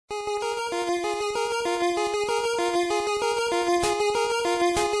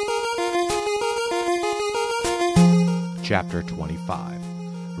Chapter 25.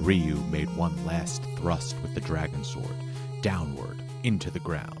 Ryu made one last thrust with the dragon sword, downward, into the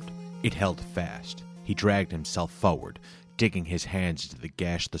ground. It held fast. He dragged himself forward, digging his hands into the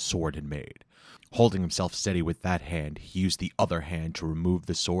gash the sword had made. Holding himself steady with that hand, he used the other hand to remove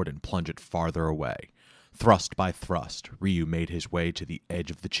the sword and plunge it farther away. Thrust by thrust, Ryu made his way to the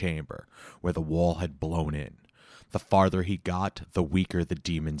edge of the chamber, where the wall had blown in. The farther he got, the weaker the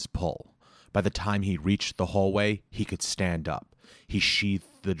demon's pull. By the time he reached the hallway, he could stand up. He sheathed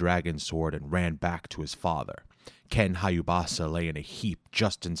the dragon sword and ran back to his father. Ken Hayabasa lay in a heap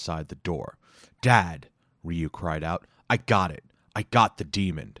just inside the door. "Dad!" Ryu cried out. "I got it! I got the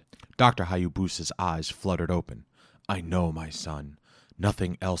demon!" Dr. Hayabusa's eyes fluttered open. "I know, my son.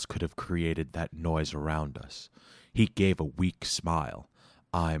 Nothing else could have created that noise around us." He gave a weak smile.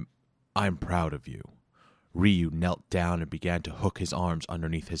 I'm proud of you." Ryu knelt down and began to hook his arms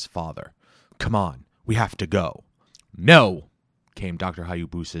underneath his father. "Come on, we have to go." "No!" came Dr.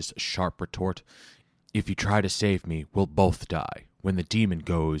 Hayabusa's sharp retort. "If you try to save me, we'll both die. When the demon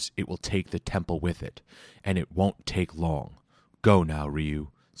goes, it will take the temple with it, and it won't take long. Go now, Ryu.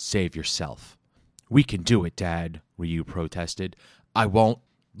 Save yourself." "We can do it, Dad," Ryu protested. "I won't."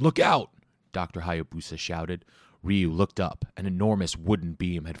 "Look out!" Dr. Hayabusa shouted. Ryu looked up. An enormous wooden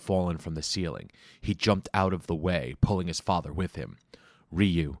beam had fallen from the ceiling. He jumped out of the way, pulling his father with him.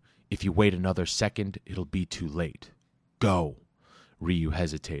 "Ryu, if you wait another second, it'll be too late. Go." Ryu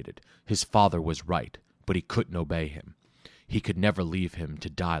hesitated. His father was right, but he couldn't obey him. He could never leave him to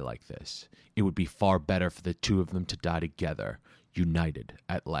die like this. It would be far better for the two of them to die together, united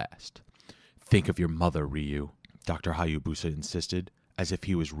at last. "Think of your mother, Ryu," Dr. Hayabusa insisted, as if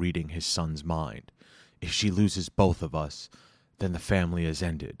he was reading his son's mind. "If she loses both of us, then the family is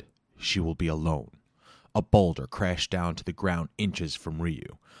ended. She will be alone." A boulder crashed down to the ground inches from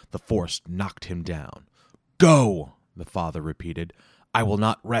Ryu. The force knocked him down. "Go!" the father repeated. "I will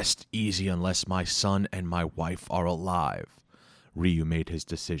not rest easy unless my son and my wife are alive." Ryu made his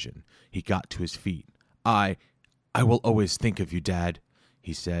decision. He got to his feet. I will always think of you, Dad,"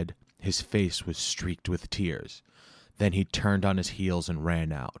 he said. His face was streaked with tears. Then he turned on his heels and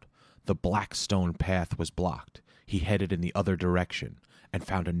ran out. The black stone path was blocked. He headed in the other direction and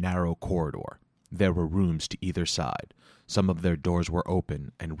found a narrow corridor. There were rooms to either side. Some of their doors were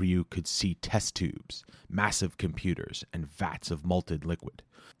open, and Ryu could see test tubes, massive computers, and vats of molten liquid,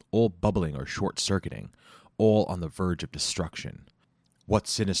 all bubbling or short-circuiting, all on the verge of destruction. What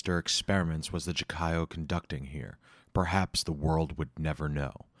sinister experiments was the Jikayo conducting here? Perhaps the world would never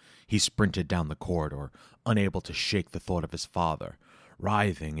know. He sprinted down the corridor, unable to shake the thought of his father,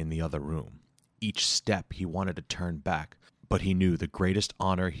 writhing in the other room. Each step he wanted to turn back, but he knew the greatest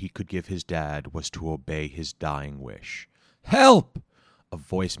honor he could give his dad was to obey his dying wish. "Help!" A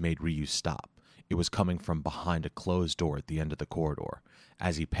voice made Ryu stop. It was coming from behind a closed door at the end of the corridor.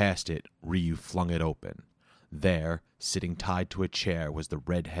 As he passed it, Ryu flung it open. There, sitting tied to a chair, was the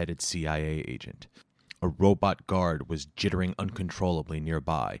red-headed CIA agent. A robot guard was jittering uncontrollably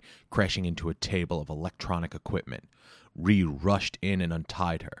nearby, crashing into a table of electronic equipment. Ryu rushed in and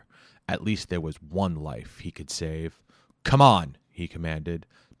untied her. At least there was one life he could save. "Come on," he commanded.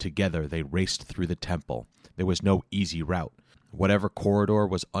 Together they raced through the temple. There was no easy route. Whatever corridor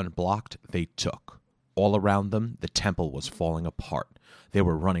was unblocked, they took. All around them, the temple was falling apart. They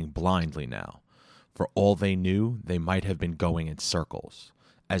were running blindly now. For all they knew, they might have been going in circles.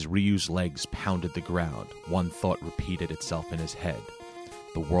 As Ryu's legs pounded the ground, one thought repeated itself in his head.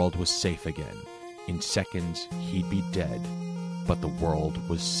 The world was safe again. In seconds, he'd be dead, but the world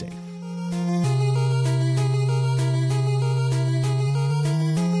was safe.